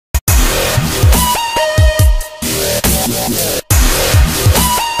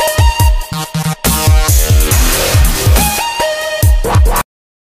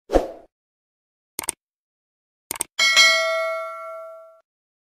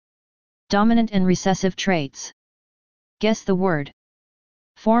Dominant and recessive traits. Guess the word.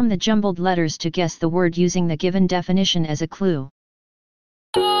 Form the jumbled letters to guess the word using the given definition as a clue.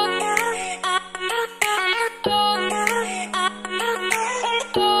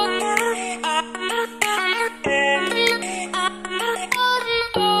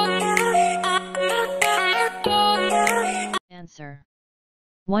 Answer.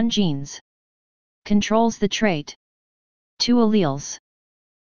 1 genes. Controls the trait. 2 alleles.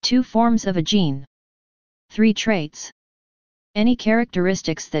 2 forms of a gene. 3 traits. Any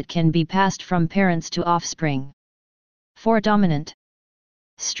characteristics that can be passed from parents to offspring. 4 dominant.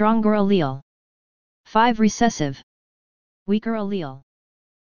 Stronger allele. 5 recessive. Weaker allele.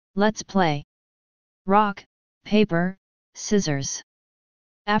 Let's play. Rock, paper, scissors.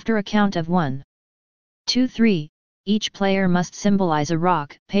 After a count of 1, 2, 3, each player must symbolize a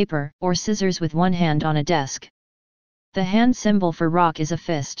rock, paper, or scissors with one hand on a desk. The hand symbol for rock is a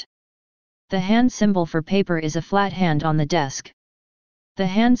fist. The hand symbol for paper is a flat hand on the desk. The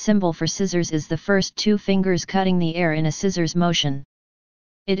hand symbol for scissors is the first 2 fingers cutting the air in a scissors motion.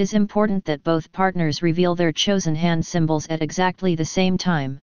 It is important that both partners reveal their chosen hand symbols at exactly the same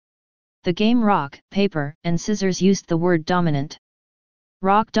time. The game rock, paper, and scissors used the word dominant.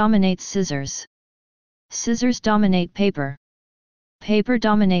 Rock dominates scissors. Scissors dominate paper. Paper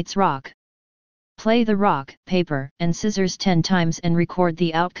dominates rock. Play the rock, paper, and scissors 10 times and record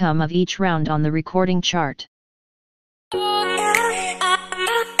the outcome of each round on the recording chart.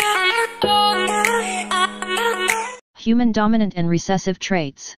 Human dominant and recessive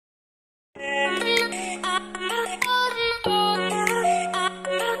traits.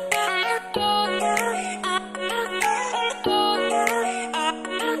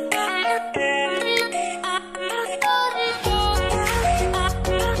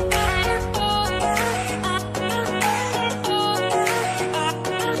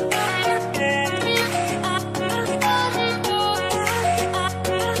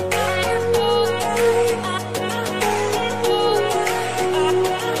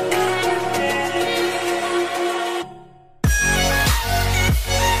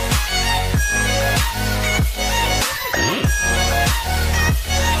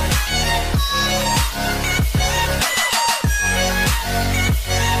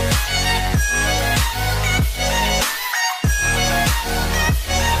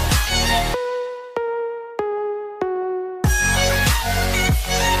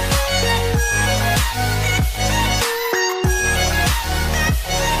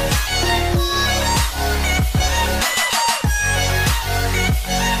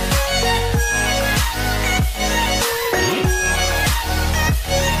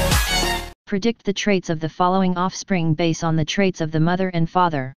 Predict the traits of the following offspring based on the traits of the mother and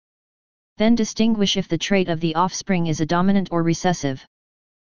father. Then distinguish if the trait of the offspring is a dominant or recessive.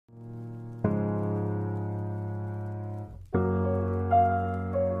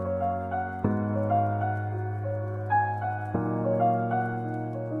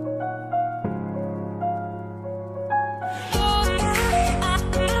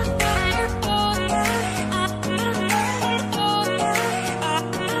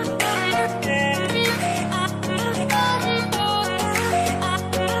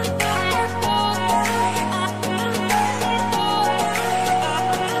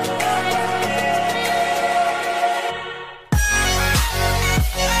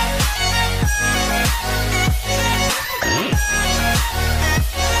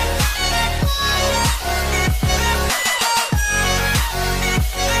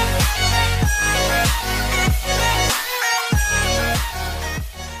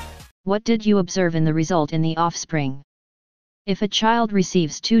 What did you observe in the result in the offspring? If a child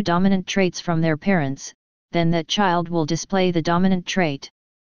receives 2 dominant traits from their parents, then that child will display the dominant trait.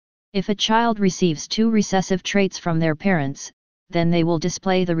 If a child receives 2 recessive traits from their parents, then they will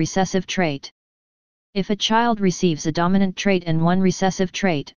display the recessive trait. If a child receives a dominant trait and 1 recessive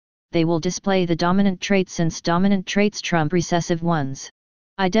trait, they will display the dominant trait since dominant traits trump recessive ones.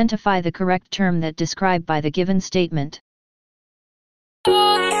 Identify the correct term that described by the given statement.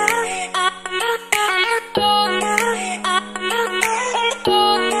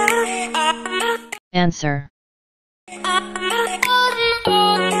 Answer.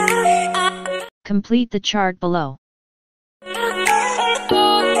 Complete the chart below.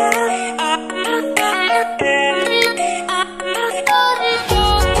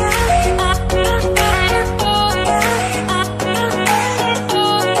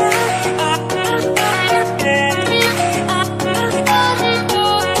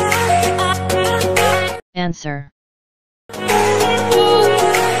 Answer.